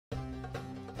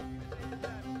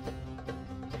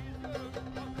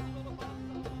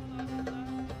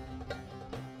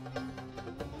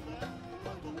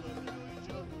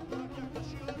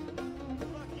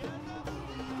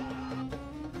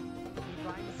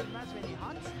Sürmez ve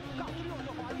Nihat kaptırıyor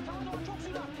topu. Ali Tanrıoğlu çok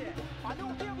süratli. Ali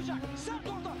orta yapacak. Sert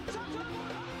orta. Sert orta.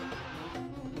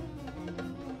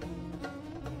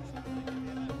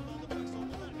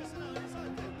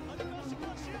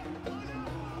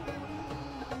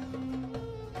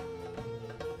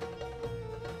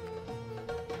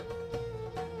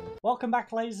 Welcome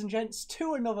back, ladies and gents,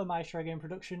 to another Maestro game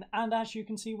production, and as you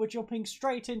can see, we're jumping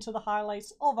straight into the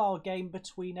highlights of our game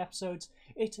between episodes.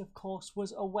 It, of course,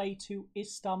 was away to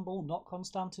Istanbul, not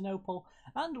Constantinople,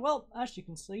 and, well, as you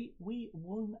can see, we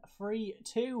won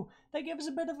 3-2. They gave us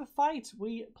a bit of a fight.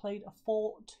 We played a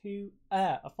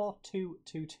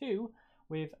 4-2-2-2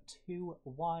 with two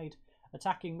wide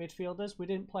attacking midfielders. We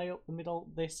didn't play up the middle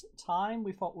this time.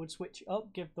 We thought we'd switch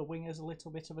up, give the wingers a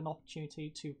little bit of an opportunity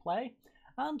to play.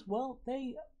 And, well,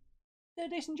 they did a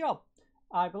decent job.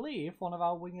 I believe one of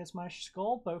our wingers managed to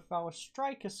score. Both our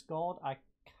strikers scored. I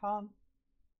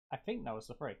think that was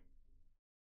the free.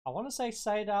 I want to say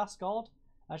Saidar scored,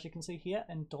 as you can see here,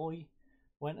 and Doy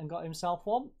went and got himself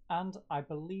one. And I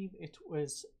believe it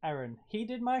was Aaron. He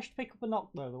did manage to pick up a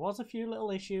knock, though. There was a few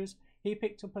little issues. He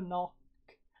picked up a knock.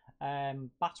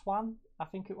 Batwan, I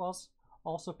think it was,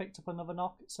 also picked up another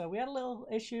knock. So we had a little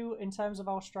issue in terms of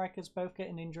our strikers both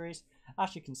getting injuries.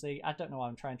 As you can see, I don't know why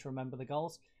I'm trying to remember the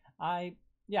goals.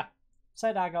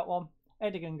 Said I got one,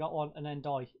 Edigan got one, and then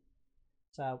Doy.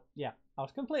 So, yeah, I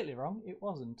was completely wrong. It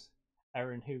wasn't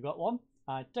Aaron who got one.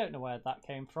 I don't know where that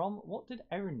came from. What did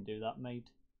Aaron do that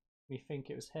made me think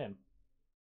it was him?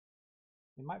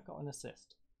 He might have got an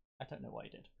assist. I don't know what he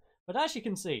did. But as you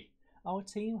can see, our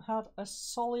team had a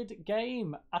solid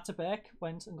game. Atabek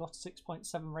went and got a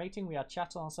 6.7 rating. We had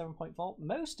Chattel on 7.4.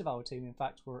 Most of our team, in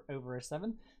fact, were over a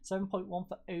 7. 7.1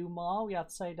 for Omar. We had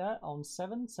Seda on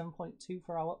 7. 7.2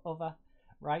 for our other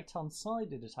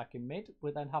right-hand-sided attacking mid. We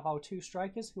then have our two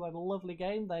strikers who had a lovely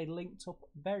game. They linked up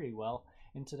very well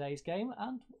in today's game.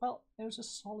 And, well, it was a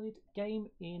solid game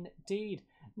indeed.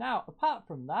 Now, apart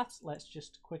from that, let's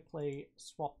just quickly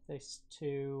swap this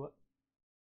to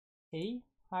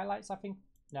highlights, I think.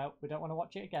 No, we don't want to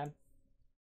watch it again.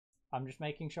 I'm just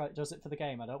making sure it does it for the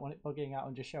game. I don't want it bugging out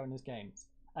and just showing us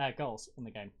goals in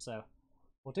the game. So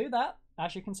we'll do that.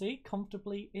 As you can see,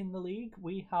 comfortably in the league.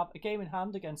 We have a game in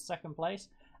hand against second place.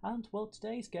 And, well,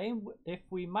 today's game, if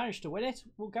we manage to win it,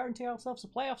 we'll guarantee ourselves a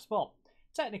playoff spot.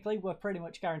 Technically, we're pretty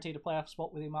much guaranteed a playoff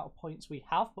spot with the amount of points we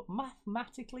have. But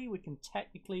mathematically, we can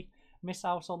technically miss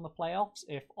out on the playoffs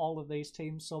if all of these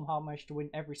teams somehow manage to win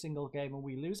every single game and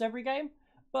we lose every game.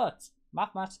 But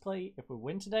mathematically, if we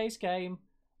win today's game,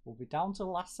 we'll be down to the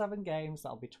last 7 games.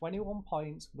 That'll be 21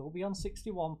 points. We'll be on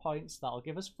 61 points. That'll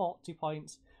give us 40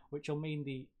 points, which will mean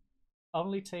the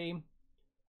only team,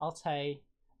 Altay,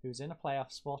 who's in a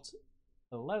playoff spot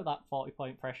below that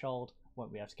 40-point threshold,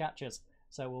 won't be able to catch us.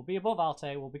 So we'll be above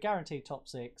Altay. We'll be guaranteed top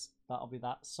 6. That'll be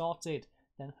that sorted.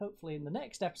 Then hopefully in the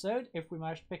next episode, if we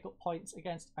manage to pick up points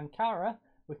against Ankara,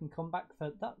 we can come back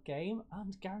for that game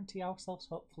and guarantee ourselves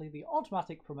hopefully the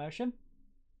automatic promotion,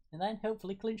 and then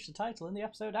hopefully clinch the title in the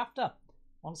episode after.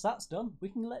 Once that's done, we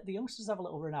can let the youngsters have a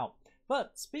little run out.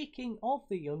 But speaking of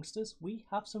the youngsters, we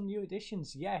have some new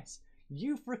additions. Yes,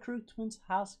 youth recruitment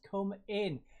has come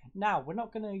in. Now, we're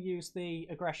not going to use the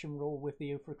aggression rule with the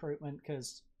youth recruitment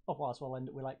because otherwise we'll end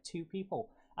up with like 2 people.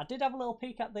 I did have a little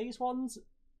peek at these ones.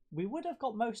 We would have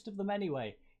got most of them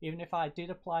anyway, even if I did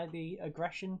apply the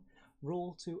aggression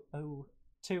rule to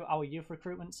our youth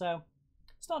recruitment, so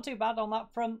it's not too bad on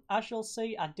that front. As you'll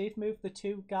see, I did move the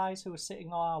 2 guys who were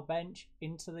sitting on our bench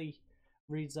into the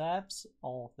reserves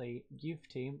of the youth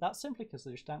team. That's simply because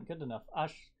they just aren't good enough.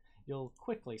 As you'll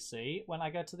quickly see, when I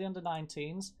go to the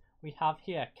under-19s, we have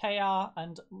here KR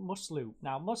and Muslu.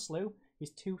 Now, Muslu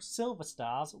is 2 silver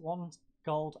stars, 1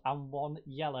 gold and 1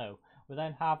 yellow. We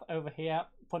then have over here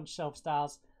Punch Silver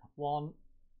Stars, 1.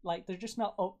 Like, they're just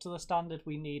not up to the standard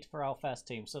we need for our first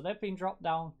team. So they've been dropped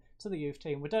down to the youth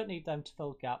team. We don't need them to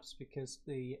fill gaps because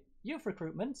the youth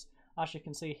recruitment, as you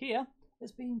can see here,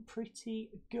 has been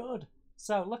pretty good.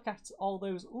 So look at all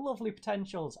those lovely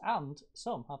potentials, and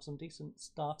some have some decent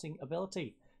starting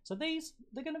ability. So these,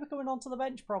 they're going to be coming onto the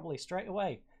bench probably straight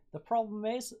away. The problem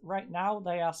is, right now,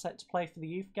 they are set to play for the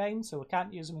youth game, so we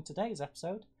can't use them in today's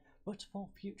episode. But for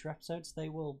future episodes, they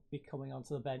will be coming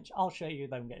onto the bench. I'll show you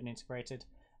them getting integrated.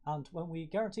 And when we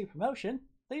guarantee promotion,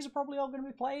 these are probably all going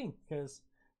to be playing because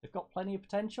they've got plenty of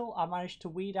potential. I managed to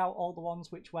weed out all the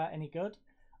ones which weren't any good.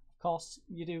 Of course,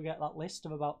 you do get that list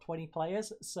of about 20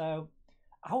 players. So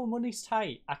our money's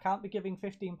tight. I can't be giving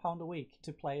 £15 a week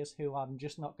to players who I'm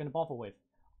just not going to bother with,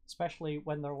 especially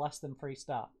when they're less than 3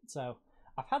 star. So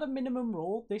I've had a minimum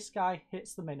rule. This guy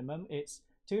hits the minimum. It's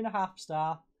 2.5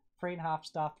 star, 3.5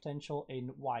 star potential in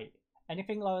white.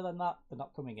 Anything lower than that, they're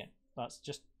not coming in.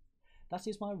 That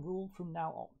is my rule from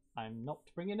now on. I'm not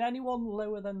bringing anyone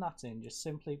lower than that in, just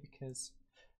simply because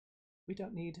we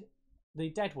don't need the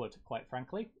deadwood, quite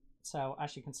frankly. So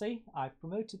as you can see, I've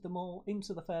promoted them all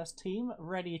into the first team,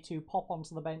 ready to pop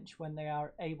onto the bench when they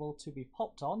are able to be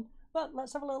popped on. But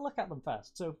let's have a little look at them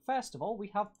first. So first of all,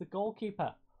 we have the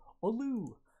goalkeeper,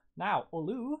 Olu. Now,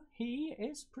 Olu, he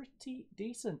is pretty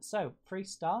decent. So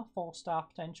 3-star, 4-star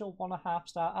potential, 1.5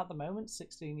 star at the moment,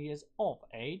 16 years of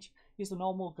age. He's a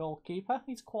normal goalkeeper.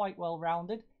 He's quite well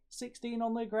rounded. 16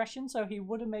 on the aggression, so he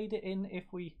would have made it in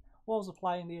if we was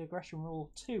applying the aggression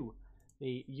rule to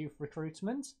the youth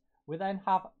recruitment. We then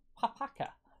have Papaka.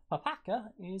 Papaka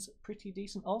is pretty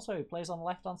decent also. He plays on the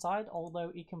left hand side,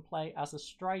 although he can play as a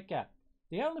striker.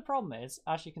 The only problem is,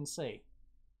 as you can see,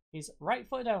 he's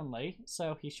right-footed only,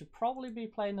 so he should probably be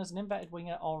playing as an inverted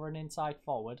winger or an inside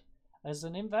forward. As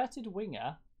an inverted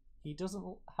winger, he doesn't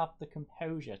have the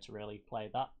composure to really play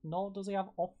that, nor does he have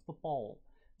off the ball.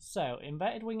 So,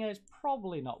 inverted winger is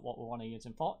probably not what we want to use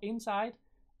him for. Inside,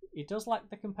 he does lack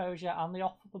the composure and the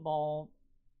off the ball.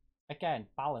 Again,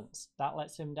 balance. That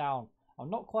lets him down. I'm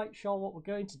not quite sure what we're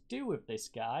going to do with this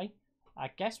guy.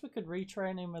 I guess we could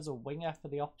retrain him as a winger for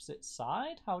the opposite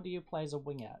side. How do you play as a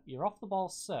winger? Your off the ball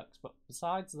sucks, but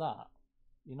besides that,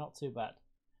 you're not too bad.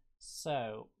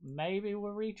 So, maybe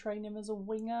we'll retrain him as a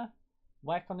winger.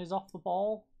 Work on his off the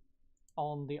ball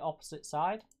on the opposite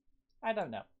side. I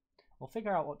don't know. We'll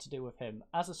figure out what to do with him.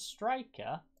 As a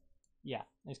striker, yeah,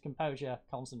 his composure,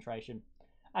 concentration,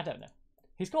 I don't know.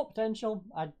 He's got potential.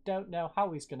 I don't know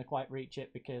how he's going to quite reach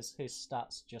it because his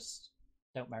stats just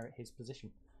don't merit his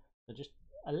position. They're just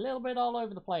a little bit all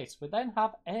over the place. We then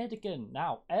have Erdogan.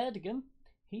 Now, Erdogan,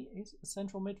 he is a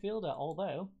central midfielder,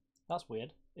 although that's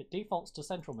weird. It defaults to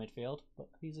central midfield, but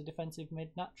he's a defensive mid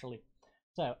naturally.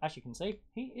 So, as you can see,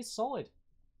 he is solid.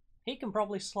 He can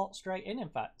probably slot straight in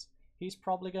fact. He's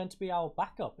probably going to be our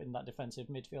backup in that defensive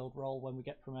midfield role when we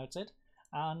get promoted.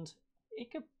 And he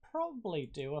could probably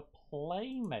do a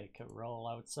playmaker role,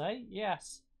 I would say.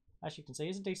 Yes, as you can see,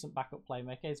 he's a decent backup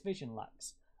playmaker. His vision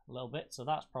lacks a little bit, so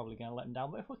that's probably going to let him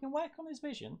down. But if we can work on his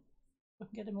vision, we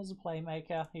can get him as a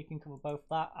playmaker. He can cover both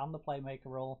that and the playmaker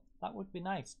role. That would be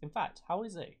nice. In fact, how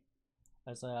is he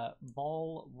as a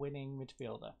ball-winning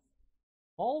midfielder?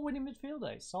 Ball-winning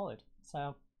midfielder is solid.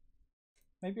 So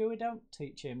maybe we don't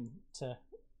teach him to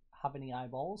have any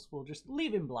eyeballs. We'll just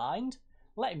leave him blind,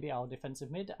 let him be our defensive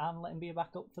mid, and let him be a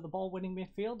backup for the ball-winning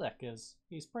midfielder, because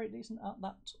he's pretty decent at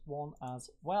that one as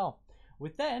well.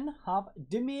 We then have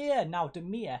Demir. Now,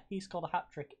 Demir, he scored a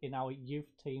hat-trick in our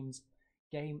youth team's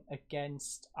game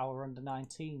against our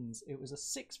under-19s. It was a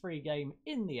 6-3 game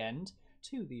in the end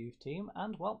to the youth team,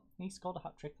 and, well, he scored a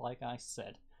hat-trick, like I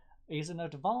said. He's an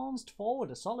advanced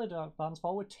forward, a solid advanced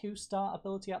forward, 2-star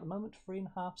ability at the moment,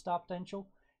 3.5-star potential.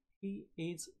 He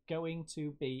is going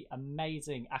to be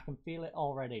amazing. I can feel it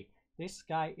already. This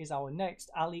guy is our next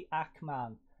Ali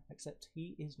Akman, except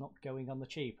he is not going on the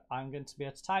cheap. I'm going to be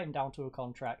able to tie him down to a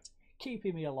contract, keep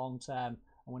him here long term,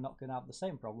 and we're not going to have the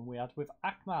same problem we had with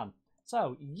Akman.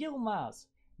 So, Yilmaz.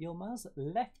 Yilmaz,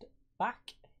 left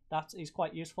back. That is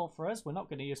quite useful for us. We're not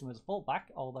going to use him as a full back,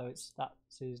 although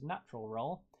that's his natural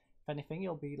role. If anything,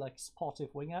 he'll be like a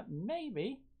supportive winger.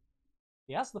 Maybe.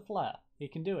 He has the flair. He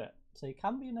can do it. So he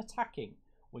can be an attacking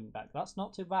wing back. That's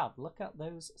not too bad. Look at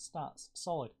those stats.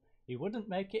 Solid. He wouldn't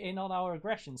make it in on our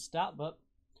aggression stat, but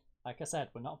like I said,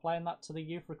 we're not applying that to the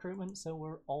youth recruitment, so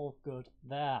we're all good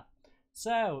there.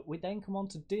 So we then come on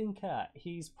to Dinka.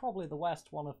 He's probably the worst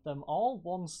one of them all.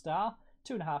 1-star,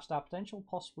 2.5-star potential,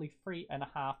 possibly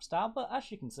 3.5-star. But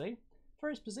as you can see, for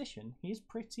his position, he's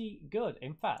pretty good.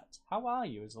 In fact, how are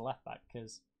you as a left back?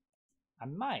 Because I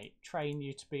might train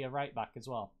you to be a right back as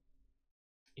well.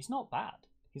 He's not bad.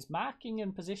 His marking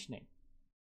and positioning.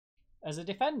 As a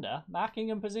defender,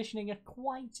 marking and positioning are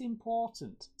quite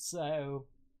important. So,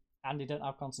 and he don't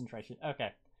have concentration.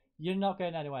 Okay, you're not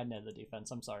going anywhere near the defense.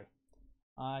 I'm sorry.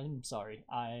 I'm sorry.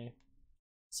 I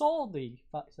saw the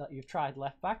fact that you've tried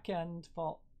left back and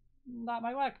thought that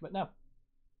might work, but no.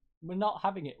 We're not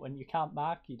having it when you can't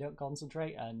mark, you don't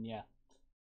concentrate, and yeah,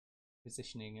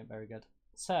 positioning it very good.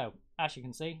 So, as you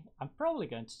can see, I'm probably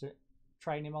going to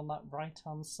train him on that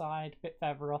right-hand side, a bit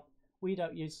further up. We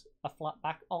don't use a flat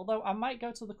back, although I might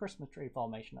go to the Christmas tree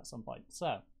formation at some point.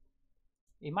 So,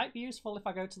 it might be useful if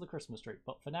I go to the Christmas tree,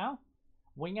 but for now,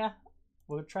 winger.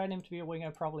 We'll train him to be a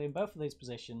winger probably in both of these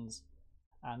positions,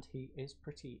 and he is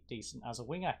pretty decent as a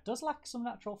winger. Does lack some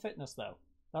natural fitness though.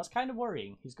 That's kind of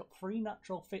worrying. He's got 3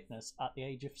 natural fitness at the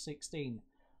age of 16.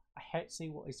 I hate to see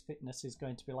what his fitness is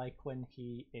going to be like when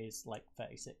he is like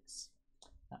 36.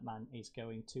 That man is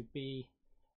going to be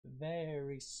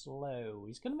very slow.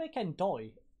 He's going to make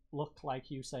Ndoye look like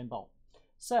Usain Bolt.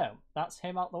 So that's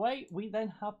him out the way. We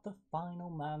then have the final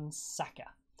man, Saka.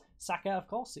 Saka, of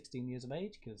course, 16 years of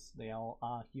age, because they all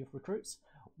are youth recruits.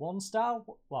 1 star,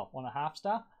 well, 1.5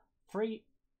 star,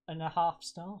 3.5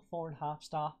 star, 4.5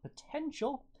 star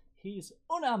potential. He's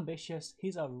unambitious.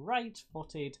 He's a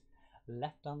right-footed,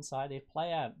 left-hand sided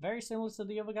player. Very similar to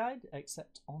the other guy,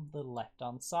 except on the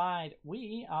left-hand side.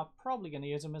 We are probably going to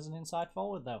use him as an inside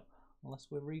forward, though, unless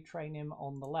we retrain him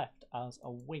on the left as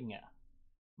a winger.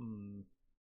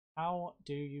 How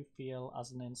do you feel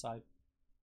as an inside?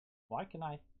 Why can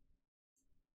I?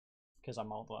 Because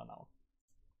I'm older now.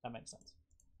 That makes sense.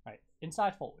 Right,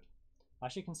 inside forward.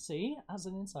 As you can see, as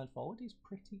an inside forward, he's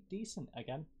pretty decent.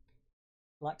 Again,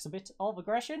 lacks a bit of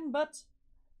aggression, but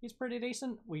he's pretty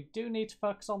decent. We do need to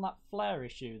focus on that flair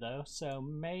issue, though. So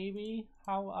maybe,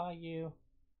 how are you?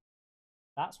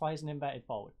 That's why he's an inverted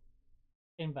forward.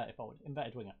 Inverted forward,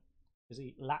 inverted winger. Because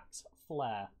he lacks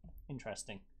flair.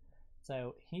 Interesting.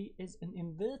 So he is an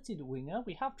inverted winger.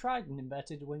 We have tried an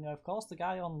inverted winger, of course. The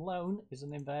guy on loan is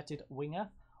an inverted winger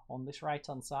on this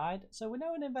right-hand side. So we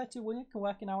know an inverted winger can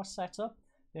work in our setup.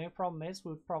 The only problem is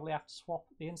we'd probably have to swap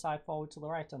the inside forward to the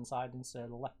right-hand side instead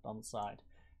of the left-hand side.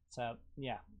 So,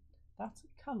 yeah, that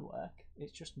can work.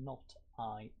 It's just not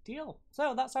ideal.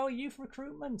 So that's our youth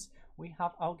recruitment. We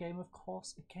have our game, of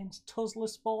course, against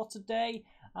Tuzlaspor today,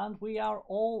 and we are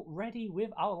all ready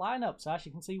with our lineups. As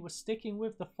you can see, we're sticking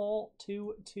with the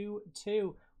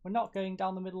 4-2-2-2. We're not going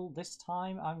down the middle this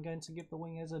time. I'm going to give the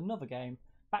wingers another game.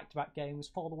 Back-to-back games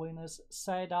for the winners.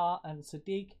 Serdar and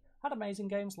Sadiq had amazing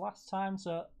games last time,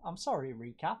 so I'm sorry,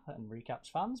 Recap and Recap's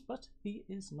fans, but he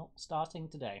is not starting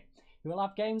today. He will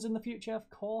have games in the future, of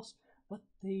course, but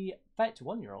the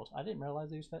 31-year-old, I didn't realise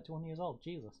he was 31 years old.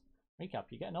 Jesus. Recap,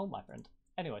 you're getting old, my friend.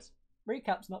 Anyways,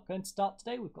 Recap's not going to start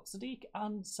today. We've got Sadiq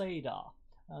and Serdar,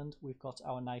 and we've got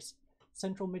our nice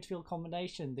central midfield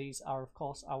combination. These are, of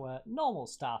course, our normal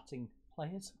starting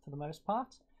players for the most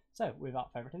part. So,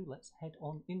 without further ado, let's head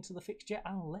on into the fixture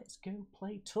and let's go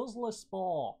play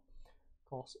Tuzlaspor. Of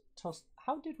course,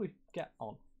 how did we get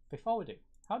on? Before we do,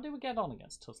 how did we get on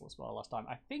against Tuzlaspor last time?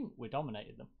 I think we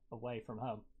dominated them away from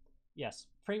home. Yes,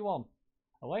 3-1.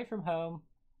 Away from home,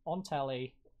 on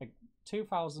telly,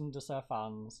 2,000 or so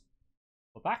fans.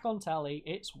 We're back on telly,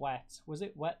 it's wet. Was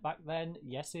it wet back then?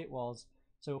 Yes, it was.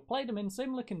 So we played them in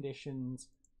similar conditions,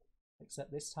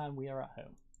 except this time we are at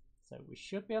home. So we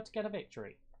should be able to get a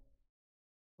victory.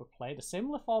 We've played a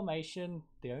similar formation.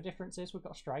 The only difference is we've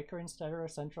got a striker instead of a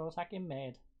central attacking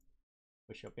mid.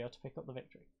 We should be able to pick up the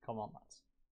victory. Come on, lads.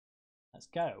 Let's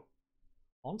go.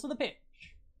 Onto the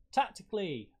pitch.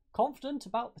 Tactically, confident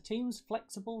about the team's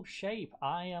flexible shape.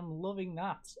 I am loving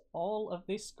that. All of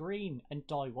this green.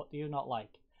 Ndoye, what do you not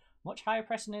like? Much higher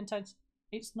pressing intense.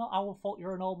 It's not our fault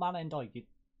you're an old man, Ndoye.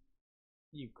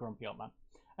 You grumpy old man.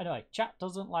 Anyway, chat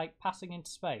doesn't like passing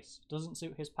into space. Doesn't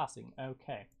suit his passing.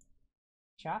 Okay.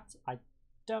 Chat, I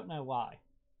don't know why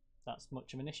that's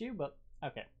much of an issue, but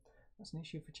okay, that's an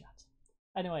issue for chat.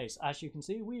 Anyways, as you can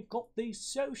see, we've got the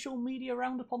social media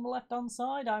roundup on the left hand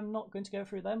side. I'm not going to go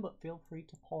through them, but feel free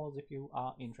to pause if you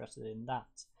are interested in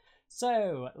that.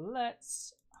 So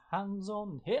let's hands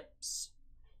on hips.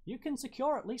 You can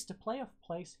secure at least a playoff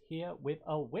place here with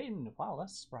a win. Wow,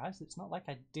 that's a surprise. It's not like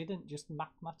I didn't just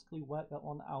mathematically work that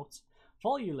one out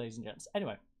for you, ladies and gents.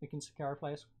 Anyway, we can secure a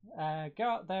place. Go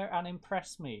out there and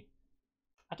impress me.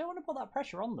 I don't want to put that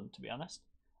pressure on them, to be honest.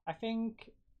 I think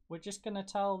we're just going to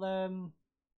tell them,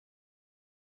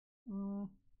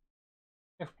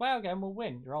 if we play our game, we'll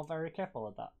win. You're all very careful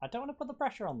of that. I don't want to put the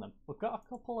pressure on them. We've got a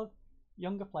couple of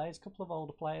younger players, a couple of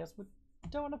older players. We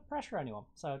don't want to pressure anyone.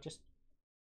 So it's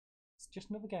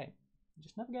just another game.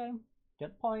 Just another game.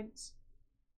 Get the points.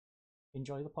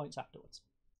 Enjoy the points afterwards.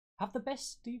 Have the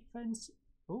best defense.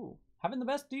 Ooh, having the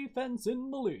best defense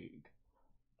in the league.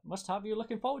 Must have you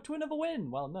looking forward to another win.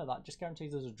 Well, no, that just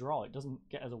guarantees us a draw. It doesn't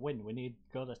get us a win. We need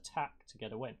good attack to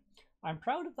get a win. I'm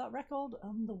proud of that record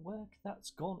and the work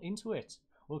that's gone into it.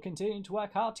 We'll continue to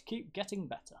work hard to keep getting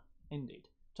better. Indeed.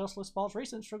 Tusslespor's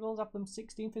recent struggles have them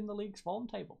 16th in the league's form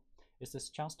table. Is this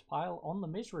a chance to pile on the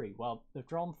misery? Well, they've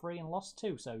drawn 3 and lost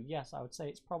 2, so yes, I would say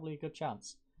it's probably a good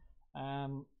chance.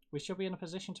 We should be in a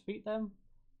position to beat them,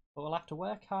 but we'll have to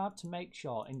work hard to make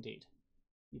sure. Indeed.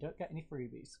 You don't get any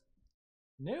freebies.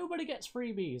 Nobody gets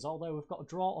freebies, although we've got a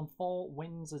draw on 4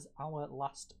 wins as our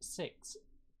last 6.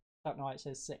 Don't know why it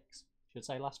says 6. Should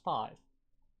say last 5.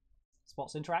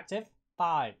 Sports Interactive,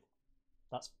 5.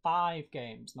 That's 5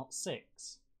 games, not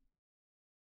 6.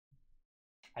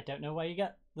 I don't know where you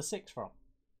get the 6 from.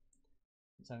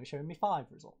 It's only showing me 5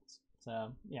 results.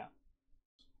 So, yeah.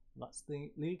 That's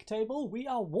the league table. We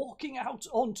are walking out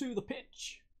onto the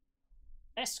pitch.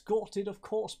 Escorted, of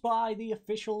course, by the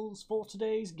officials for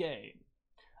today's game.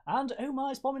 And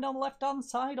Omar is bombing down the left-hand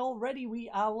side already. We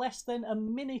are less than a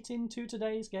minute into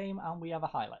today's game and we have a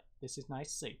highlight. This is nice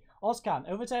to see. Ozcan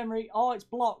over to Emery. Oh, it's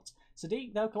blocked.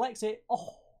 Sadiq, though, collects it.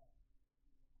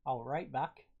 Oh, right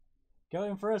back.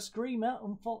 Going for a screamer.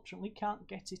 Unfortunately, can't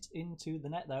get it into the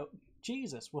net, though.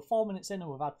 Jesus, we're 4 minutes in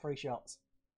and we've had 3 shots.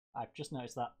 I've just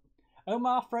noticed that.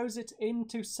 Omar throws it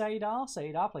into Sadar.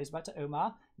 Sadar plays back to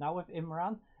Omar. Now with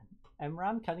Imran.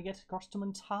 Imran, can he get across to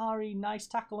Mantari? Nice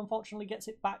tackle, unfortunately gets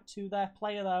it back to their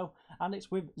player though. And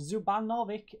it's with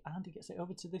Zubanovic. And he gets it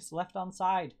over to this left-hand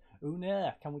side.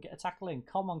 Uner, can we get a tackle in?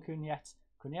 Come on, Kunyet.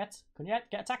 Kunyet,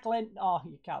 get a tackle in. Oh,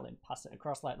 you can't let him pass it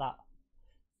across like that.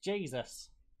 Jesus.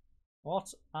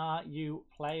 What are you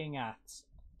playing at?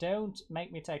 Don't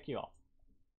make me take you off.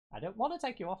 I don't want to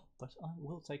take you off, but I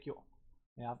will take you off.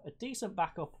 We have a decent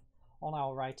backup on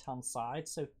our right-hand side,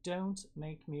 so don't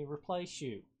make me replace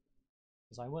you.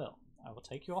 Because I will. I will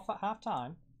take you off at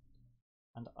half-time,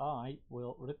 and I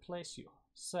will replace you.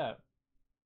 So,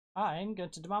 I'm going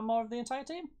to demand more of the entire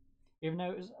team, even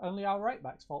though it was only our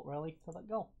right-back's fault, really, for that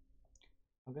goal.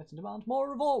 I'm going to demand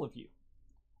more of all of you,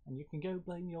 and you can go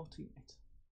blame your teammate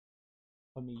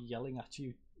for me yelling at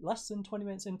you less than 20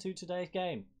 minutes into today's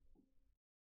game.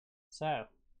 So,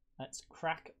 let's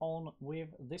crack on with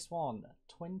this one.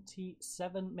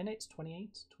 27 minutes,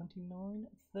 28, 29,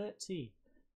 30.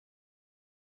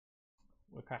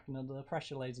 We're cracking under the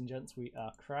pressure, ladies and gents. We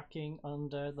are cracking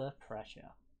under the pressure.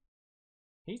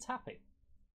 He's happy.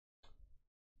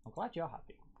 I'm glad you're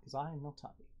happy, because I am not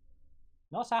happy.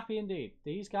 Not happy indeed.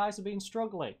 These guys have been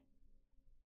struggling.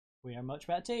 We are a much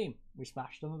better team. We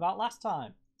smashed them about last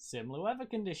time. Similar weather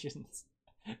conditions.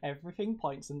 Everything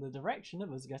points in the direction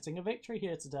of us getting a victory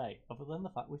here today, other than the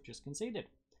fact we've just conceded.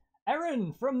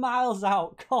 Aaron from miles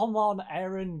out. Come on,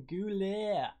 Aaron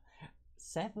Goulet.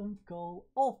 7th goal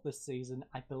of the season.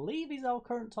 I believe he's our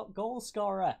current top goal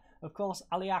scorer. Of course,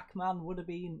 Ali Akman would have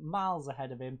been miles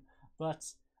ahead of him, but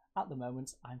at the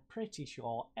moment, I'm pretty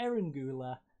sure Aaron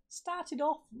Goulet started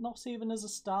off not even as a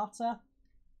starter,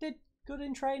 did good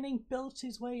in training, built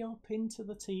his way up into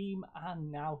the team,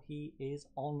 and now he is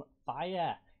on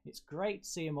fire. It's great to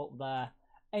see him up there.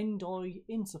 Endoy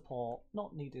in support,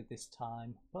 not needed this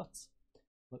time, but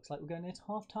looks like we're going into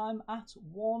half time at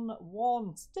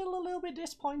 1-1. Still a little bit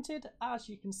disappointed, as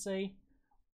you can see.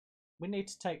 We need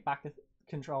to take back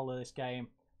control of this game.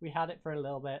 We had it for a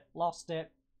little bit, lost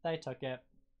it, they took it.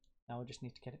 Now we just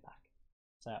need to get it back.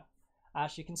 So,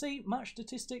 as you can see, match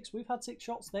statistics, we've had 6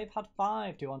 shots, they've had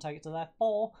 5. Do you want to take it to their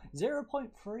 4?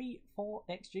 0.34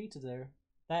 XG to their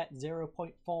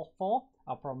 0.44.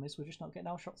 Our problem is we're just not getting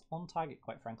our shots on target,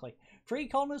 quite frankly. 3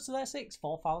 corners to their 6,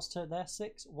 4 fouls to their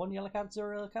 6, 1 yellow card,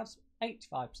 0 yellow cards,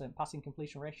 85% passing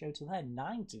completion ratio to their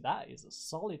 90. That is a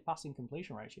solid passing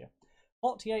completion ratio.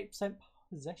 48%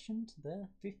 possession to their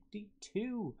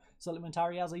 52.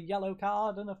 Supplementary has a yellow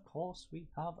card, and of course we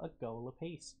have a goal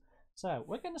apiece. So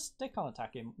we're going to stick on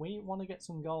attacking. We want to get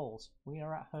some goals. We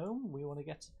are at home. We want to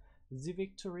get the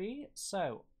victory.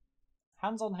 So,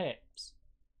 hands on hips.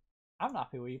 I'm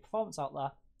happy with your performance out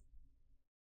there.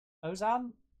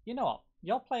 Ozan, you know what?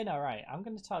 You're playing alright. I'm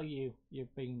going to tell you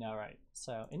you've been alright.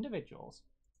 So, individuals.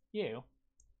 You.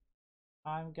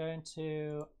 I'm going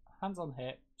to hands on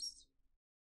hips.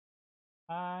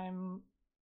 I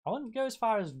wouldn't go as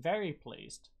far as very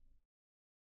pleased.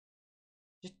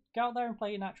 Just go out there and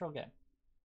play your natural game.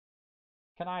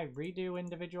 Can I redo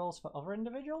individuals for other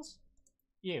individuals?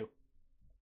 You.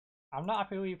 I'm not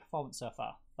happy with your performance so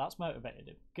far. That's motivated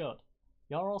him. Good.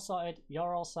 You're all sorted.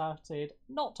 You're all sorted.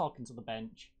 Not talking to the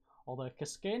bench. Although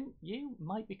Kaskin, you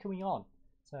might be coming on.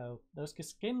 So those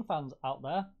Kaskin fans out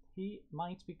there, he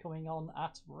might be coming on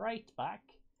at right back.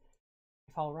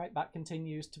 If our right back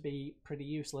continues to be pretty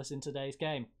useless in today's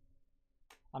game.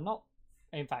 I'm not...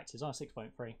 In fact, it's on a 6.3.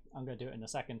 I'm going to do it in a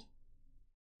second.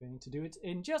 I'm going to do it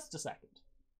in just a second.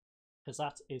 Because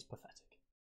that is pathetic.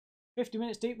 50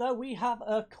 minutes deep though, we have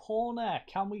a corner.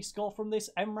 Can we score from this?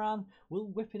 Emran will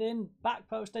whip it in. Back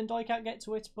post. Endoy can't get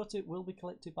to it, but it will be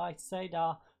collected by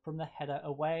Sadar from the header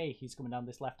away. He's coming down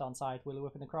this left-hand side. Will he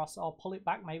whip it across or pull it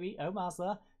back maybe? Omar's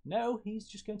there. No, he's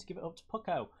just going to give it up to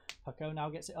Pucko. Pucko now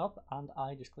gets it up, and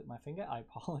I just clicked my finger. I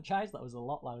apologise. That was a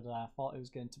lot louder than I thought it was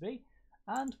going to be.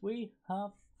 And we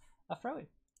have a throw-in.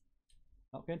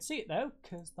 Not going to see it though,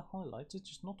 because the highlight is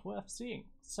just not worth seeing.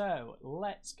 So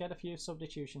let's get a few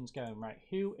substitutions going. Right,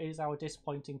 who is our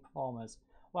disappointing performers?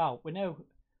 Well, we know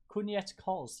Kunyet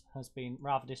Koz has been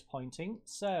rather disappointing.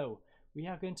 So we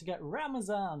are going to get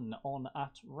Ramazan on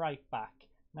at right back.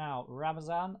 Now,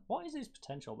 Ramazan, what is his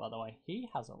potential, by the way? He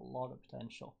has a lot of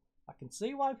potential. I can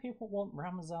see why people want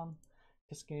Ramazan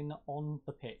Kiskin on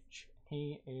the pitch.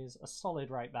 He is a solid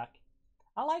right back.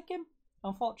 I like him.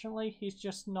 Unfortunately, he's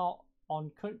just not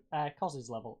on Koz's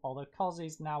level, although Koz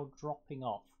is now dropping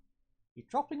off. He's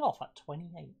dropping off at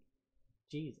 28.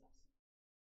 Jesus.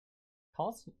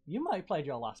 Koz, you might have played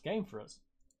your last game for us.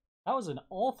 That was an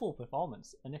awful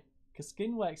performance, and if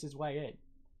Kiskin works his way in,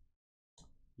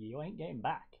 you ain't getting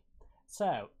back.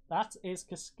 So, that is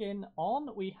Kiskin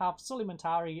on. We have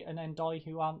Sulimentari and Endoy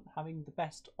who aren't having the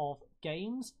best of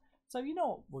games. So you know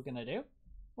what we're going to do?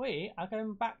 We are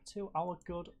going back to our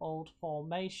good old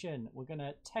formation. We're going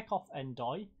to take off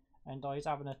Endoy. Endoy's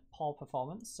having a poor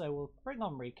performance, so we'll bring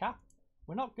on Recap.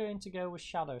 We're not going to go with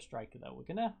Shadow Striker though.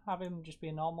 We're going to have him just be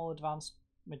a normal advanced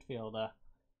midfielder.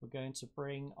 We're going to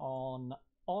bring on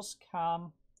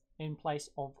Ozcan in place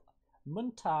of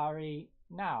Muntari.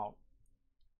 Now,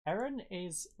 Eren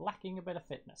is lacking a bit of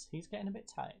fitness. He's getting a bit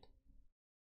tired.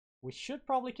 We should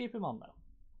probably keep him on though.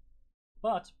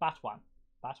 But Batwan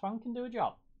can do a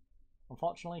job.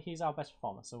 Unfortunately, he's our best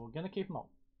performer, so we're going to keep him on.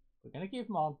 We're going to keep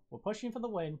him on. We're pushing for the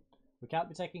win. We can't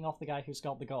be taking off the guy who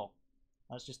scored the goal.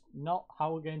 That's just not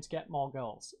how we're going to get more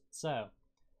goals. So,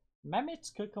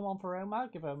 Mehmet could come on for Omar,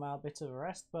 give Omar a bit of a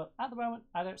rest, but at the moment,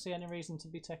 I don't see any reason to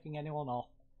be taking anyone off.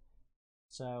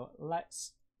 So,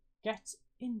 let's get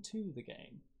into the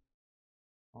game.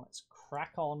 Let's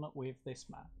crack on with this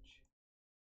match.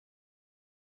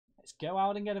 Let's go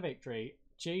out and get a victory.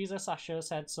 Jesus, I should have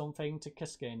said something to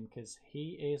Kiskin because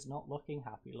he is not looking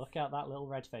happy. Look at that little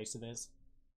red face of his.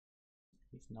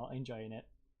 He's not enjoying it.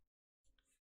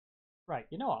 Right,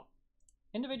 you know what?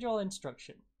 Individual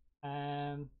instruction.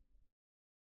 No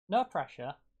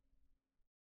pressure.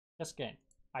 Kiskin,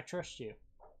 I trust you.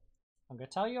 I'm going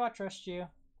to tell you I trust you,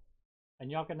 and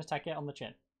you're going to take it on the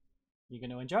chin. You're going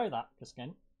to enjoy that,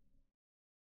 Kiskin.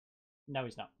 No,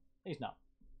 he's not. He's not.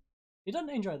 He doesn't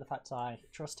enjoy the fact that I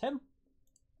trust him.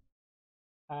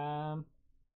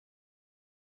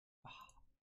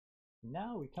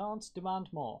 No, we can't demand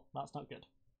more. That's not good.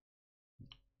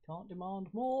 Can't demand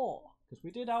more. Because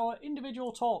we did our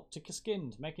individual talk to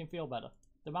Kiskin to make him feel better.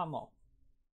 Demand more.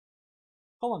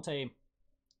 Come on, team.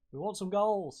 We want some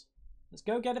goals. Let's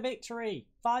go get a victory.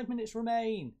 5 minutes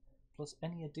remain. Plus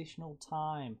any additional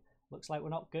time. Looks like we're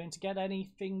not going to get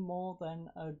anything more than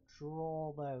a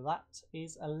draw, though. That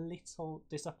is a little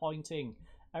disappointing.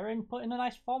 Eren put in a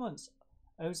nice performance.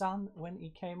 Ozan, when he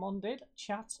came on, did.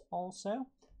 Chat also.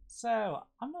 So,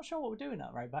 I'm not sure what we're doing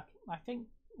at right back. I think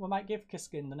we might give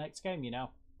Kiskin the next game, you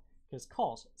know. Because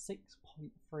Koz,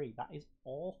 6.3. That is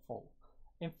awful.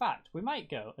 In fact, we might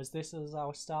go as this is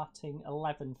our starting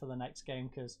 11 for the next game.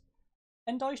 Because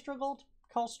Endoy struggled.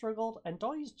 Koz struggled.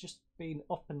 Endoy's just been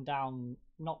up and down.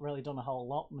 Not really done a whole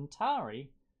lot. Muntari,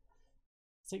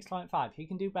 6.5. He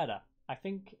can do better. I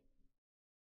think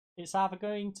it's either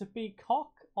going to be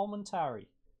Cock or Muntari.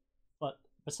 But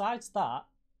besides that,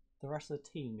 the rest of the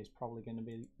team is probably going to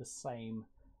be the same.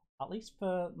 At least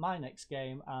for my next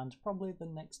game and probably the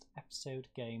next episode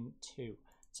game too.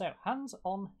 So, hands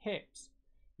on hips.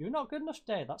 You're not good enough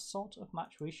today. That sort of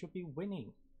match we should be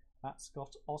winning. That's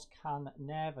got Ozcan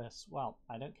nervous. Well,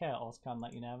 I don't care, Ozcan,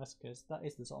 that you're nervous, because that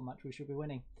is the sort of match we should be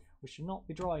winning. We should not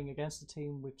be drawing against a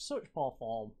team with such poor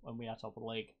form when we are top of the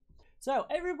league. So,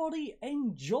 everybody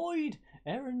enjoyed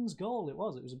Eren's goal. It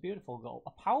was a beautiful goal.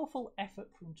 A powerful effort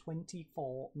from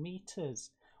 24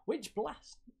 metres, which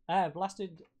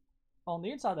blasted on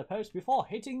the inside of the post before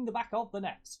hitting the back of the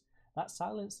net. That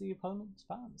silenced the opponent's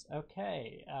fans.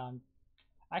 Okay,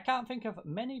 I can't think of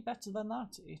many better than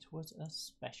that. It was a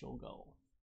special goal.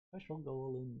 Special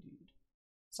goal indeed.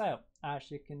 So,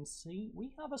 as you can see,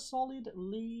 we have a solid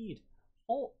lead.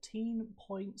 14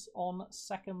 points on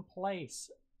second place.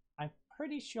 I'm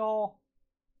pretty sure.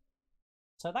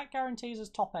 So that guarantees us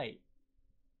top 8.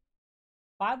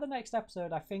 By the next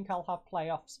episode, I think I'll have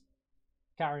playoffs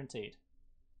guaranteed.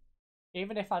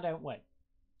 Even if I don't win.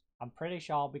 I'm pretty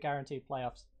sure I'll be guaranteed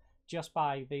playoffs just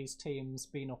by these teams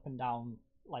being up and down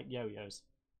like yo-yos.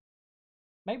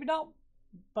 Maybe not,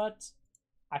 but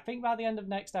I think by the end of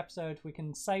next episode we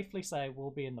can safely say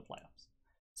we'll be in the playoffs.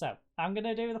 So, I'm going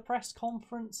to do the press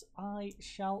conference. I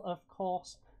shall, of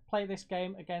course, play this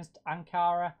game against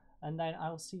Ankara, and then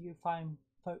I'll see you fine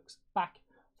folks back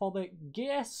for the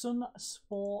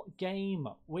Bursaspor game,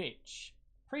 which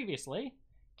previously,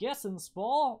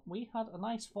 Bursaspor, we had a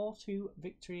nice 4-2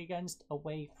 victory against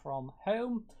away from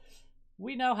home.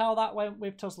 We know how that went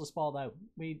with Tuzlaspor though.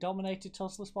 We dominated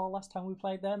Tuzlaspor last time we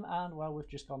played them, and well, we've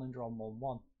just gone and drawn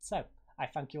 1-1. So, I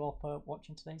thank you all for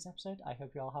watching today's episode. I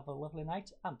hope you all have a lovely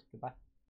night, and goodbye.